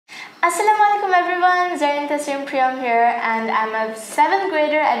Assalamualaikum everyone, Zarin Tasnim here, and I'm a 7th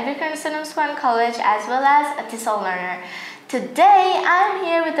grader at Tasnim College as well as a Tesol learner. Today I'm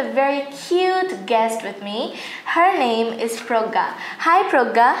here with a very cute guest with me. Her name is Progga. Hi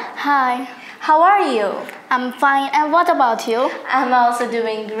Progga. Hi. How are you? I'm fine, and what about you? I'm also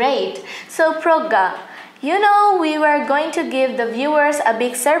doing great. So Progga, you know we were going to give the viewers a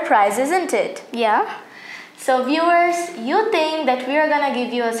big surprise, isn't it? Yeah. So viewers, you think that we are gonna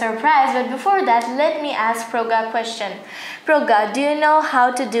give you a surprise, but before that, let me ask Progga a question. Progga, do you know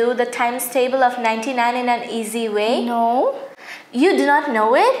how to do the times table of 99 in an easy way? No. You do not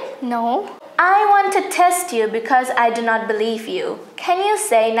know it? No. I want to test you because I do not believe you. Can you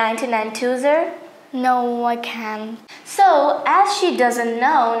say 99 twos-er? No, I can't. So, as she doesn't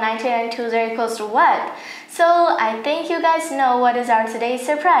know 99 twos-er equals to what? So, I think you guys know what is our today's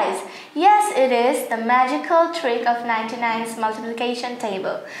surprise. Yes, it is the magical trick of 99's multiplication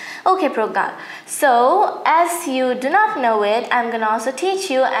table. Okay, Progga. So, as you do not know it, I'm gonna also teach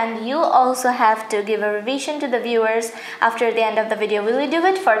you, and you also have to give a revision to the viewers after the end of the video. Will you do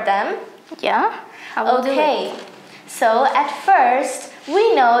it for them? Yeah, I will do it. Okay. So, at first,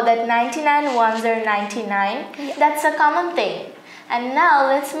 we know that 99 ones are 99. Yeah. That's a common thing. And now,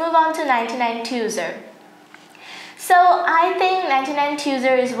 let's move on to 99 twos-er. So, I think 99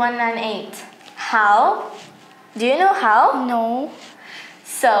 twos-er is 198. How? Do you know how? No.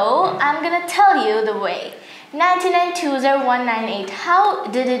 So, I'm gonna tell you the way. 99 twos-er 198. How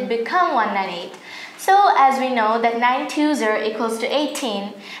did it become 198? So, as we know that 9 twos-er equals to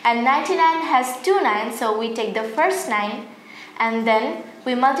 18, and 99 has 2 9s, so we take the first 9 and then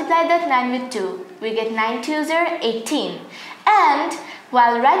we multiply that 9 with 2. We get 9 twos-er 18. And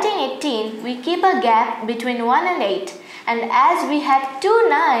while writing 18, we keep a gap between 1 and 8. And as we had 2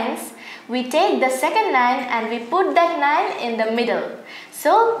 9s, we take the second 9 and we put that 9 in the middle.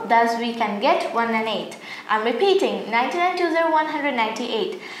 So, thus we can get 198. I'm repeating, 99 twos-er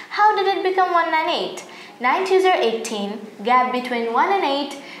 198. How did it become 198? 9 twos-er 18, gap between 1 and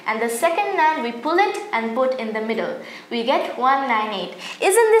 8, and the second 9 we pull it and put in the middle. We get 198.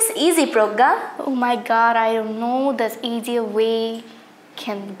 Isn't this easy, Progga? Oh my god, I don't know this easier way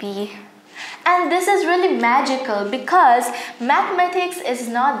can be. And this is really magical because mathematics is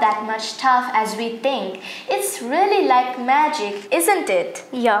not that much tough as we think. It's really like magic, isn't it?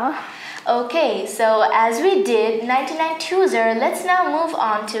 Yeah. Okay, so as we did 99 twos-er, let's now move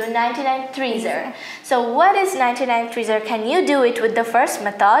on to 99 threes-er. So what is 99 threes-er? Can you do it with the first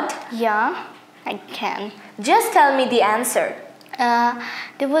method? Yeah, I can. Just tell me the answer.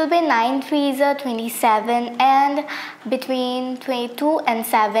 There will be 9 threes-er 27, and between 22 and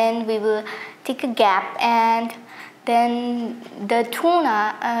 7 we will take a gap, and then the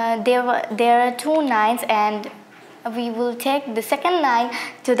there are 2 9s, and we will take the second 9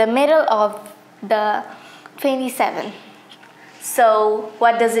 to the middle of the 27. So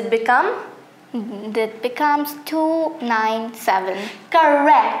what does it become? That becomes 297.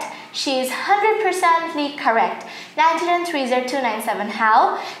 Correct. She is 100% correct. 99 threes-er 297.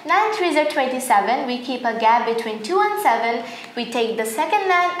 How? 9 threes-er 27. We keep a gap between 2 and 7. We take the second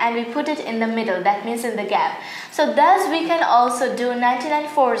 9 and we put it in the middle. That means in the gap. So thus we can also do 99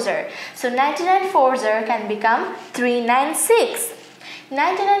 fours-er. So 99 fours-er can become 396.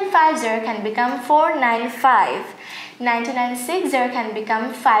 99 fives-er can become 495. 99 six-er can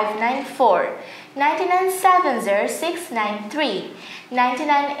become 594. 99 sevens-er 693.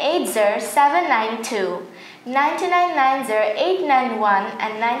 99 eights-er 792. 99 nines-er 891,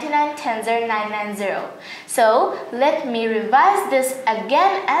 and 99 tens-er 990. So let me revise this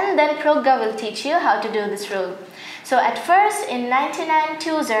again, and then Progga will teach you how to do this rule. So at first in 99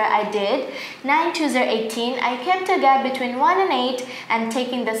 twos-er I did 9 twos-er 18. I kept a gap between 1 and 8, and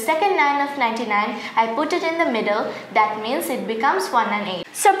taking the second 9 of 99 I put it in the middle. That means it becomes 198.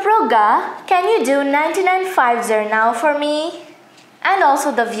 So Progga, can you do 99 fives-er now for me? And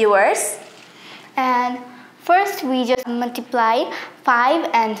also the viewers. And first we just multiply 5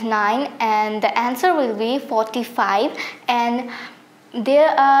 and 9, and the answer will be 45, and there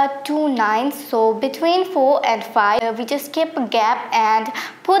are 2 9s, so between 4 and 5 we just keep a gap and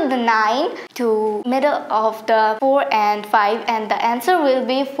put the 9 to middle of the 4 and 5, and the answer will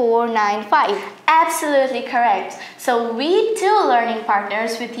be 495. Absolutely correct. So we two learning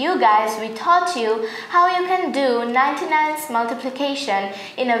partners with you guys, we taught you how you can do 99's multiplication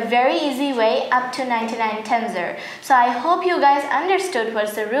in a very easy way up to 99 tens-er. So I hope you guys understood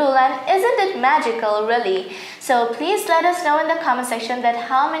what's the rule, and isn't it magical really? So please let us know in the comment section section that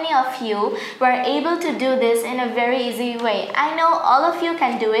how many of you were able to do this in a very easy way. I know all of you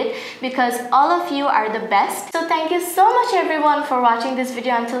can do it because all of you are the best. So thank you so much everyone for watching this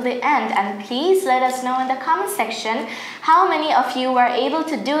video until the end, and please let us know in the comment section how many of you were able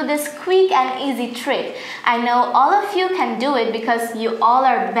to do this quick and easy trick. I know all of you can do it because you all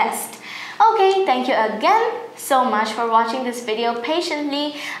are best. Okay, thank you again so much for watching this video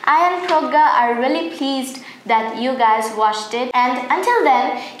patiently. I and Progga are really pleased that you guys watched it, and until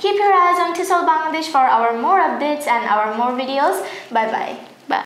then, keep your eyes on Tesol Bangladesh for our more updates and our more videos. Bye bye.